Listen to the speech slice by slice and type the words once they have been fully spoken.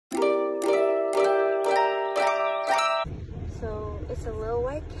It's a little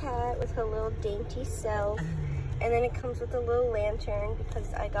white cat with a little dainty self. And then it comes with a little lantern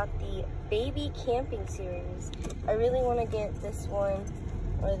because I got the baby camping series. I really want to get this one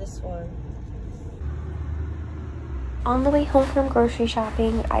or this one. On the way home from grocery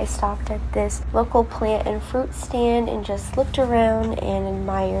shopping, I stopped at this local plant and fruit stand and just looked around and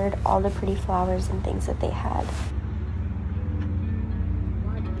admired all the pretty flowers and things that they had.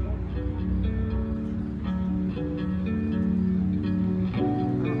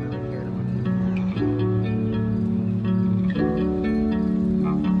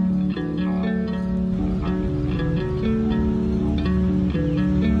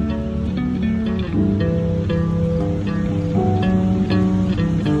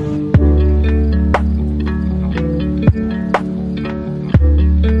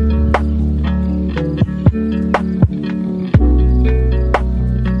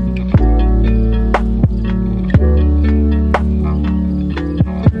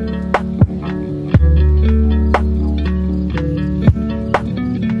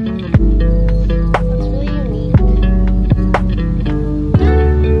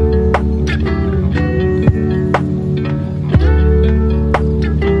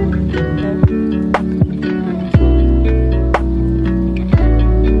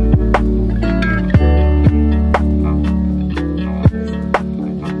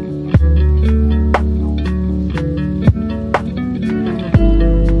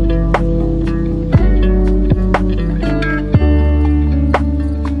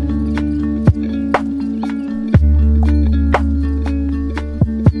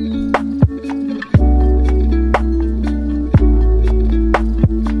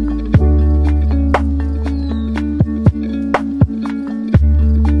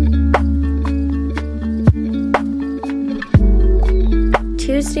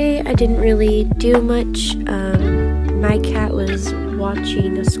 Tuesday, I didn't really do much. My cat was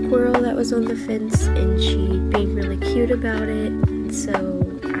watching a squirrel that was on the fence and she being really cute about it. So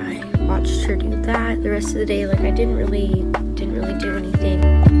I watched her do that. The rest of the day, like, I didn't really do anything.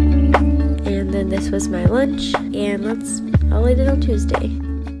 And then this was my lunch, and that's all I did on Tuesday.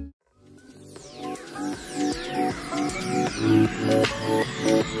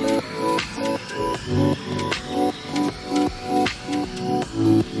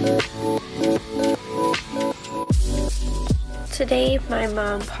 Today, my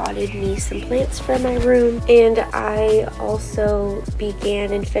mom potted me some plants for my room, and I also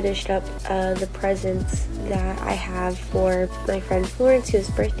began and finished up the presents that I have for my friend Florence, whose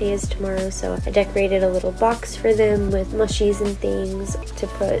birthday is tomorrow. So I decorated a little box for them with mushies and things to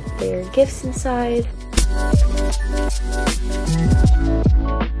put their gifts inside.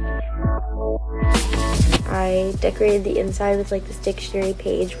 I decorated the inside with like this dictionary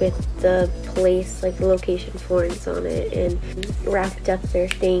page with the place, like the location Florence on it, and wrapped up their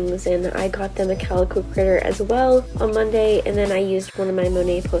things. And I got them a calico critter as well on Monday, and then I used one of my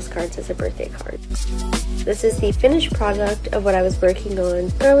Monet postcards as a birthday card. This is the finished product of what I was working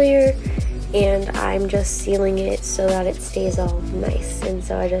on earlier, and I'm just sealing it so that it stays all nice. And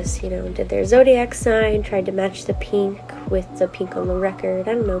so I just, did their zodiac sign, tried to match the pink with the pink on the record.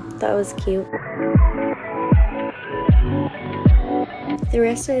 I don't know, that was cute. The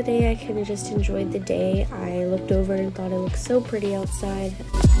rest of the day, I kind of just enjoyed the day. I looked over and thought it looked so pretty outside.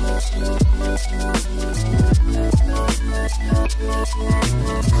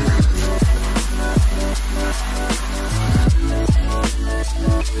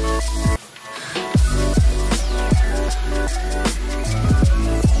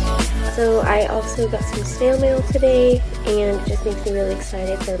 So I also got some snail mail today, and it just makes me really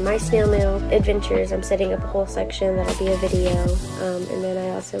excited for my snail mail adventures. I'm setting up a whole section that'll be a video, and then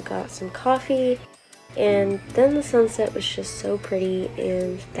I also got some coffee, and then the sunset was just so pretty,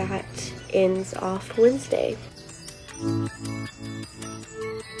 and that ends off Wednesday.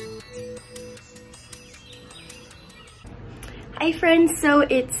 Hi friends, so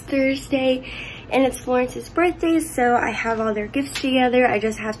it's Thursday and it's Florence's birthday, so I have all their gifts together. I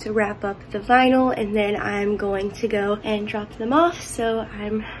just have to wrap up the vinyl and then I'm going to go and drop them off, so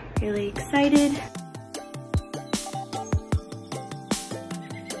I'm really excited.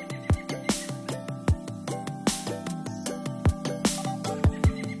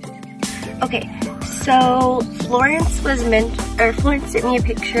 Okay, so Florence sent me a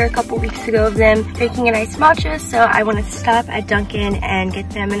picture a couple weeks ago of them drinking an iced matcha, so I want to stop at Dunkin' and get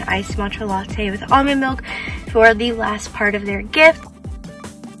them an iced matcha latte with almond milk for the last part of their gift.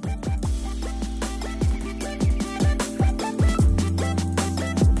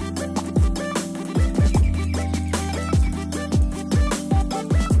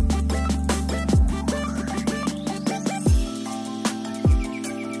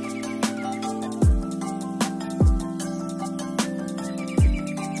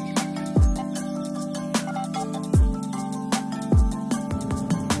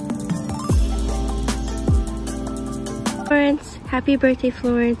 Florence, happy birthday,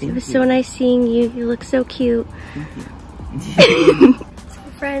 Florence. It was so nice seeing you. You look so cute. So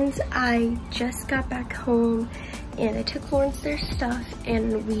friends, I just got back home and I took Florence their stuff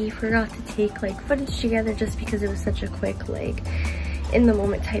and we forgot to take like footage together just because it was such a quick like in the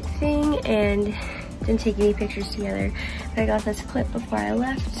moment type thing and didn't take any pictures together. But I got this clip before I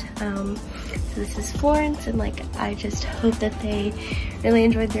left. So this is Florence and like I just hope that they really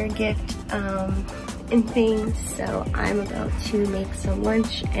enjoyed their gift and things. So I'm about to make some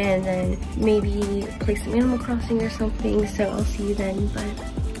lunch and then maybe play some Animal Crossing or something. So I'll see you then.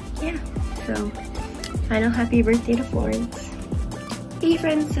 But yeah, so final happy birthday to Florence. Hey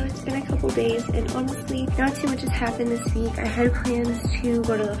friends, so it's been a couple days and honestly not too much has happened this week. I had plans to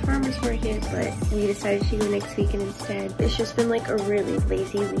go to the farmer's market, but we decided to go next weekend instead. It's just been like a really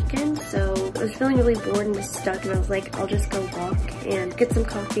lazy weekend, so I was feeling really bored and just stuck, and I was like, I'll just go walk and get some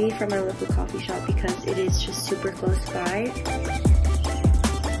coffee from my local coffee shop because it is just super close by.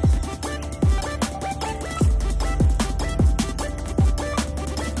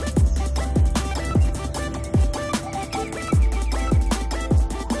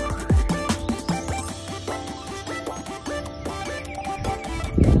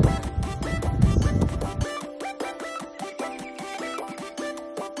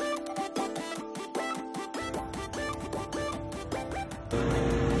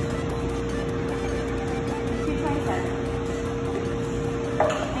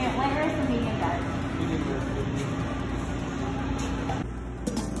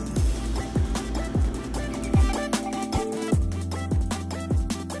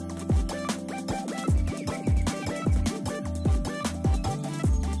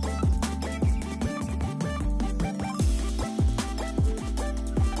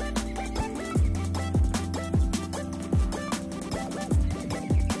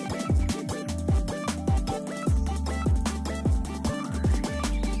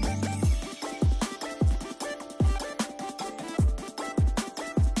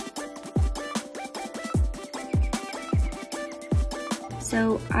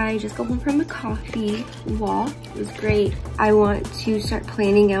 So I just got home from a coffee walk. It was great. I want to start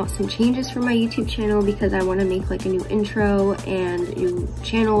planning out some changes for my YouTube channel because I want to make like a new intro and new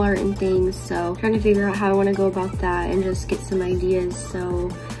channel art and things. So trying to figure out how I want to go about that and just get some ideas.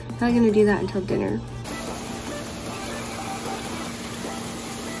 So I'm probably gonna do that until dinner.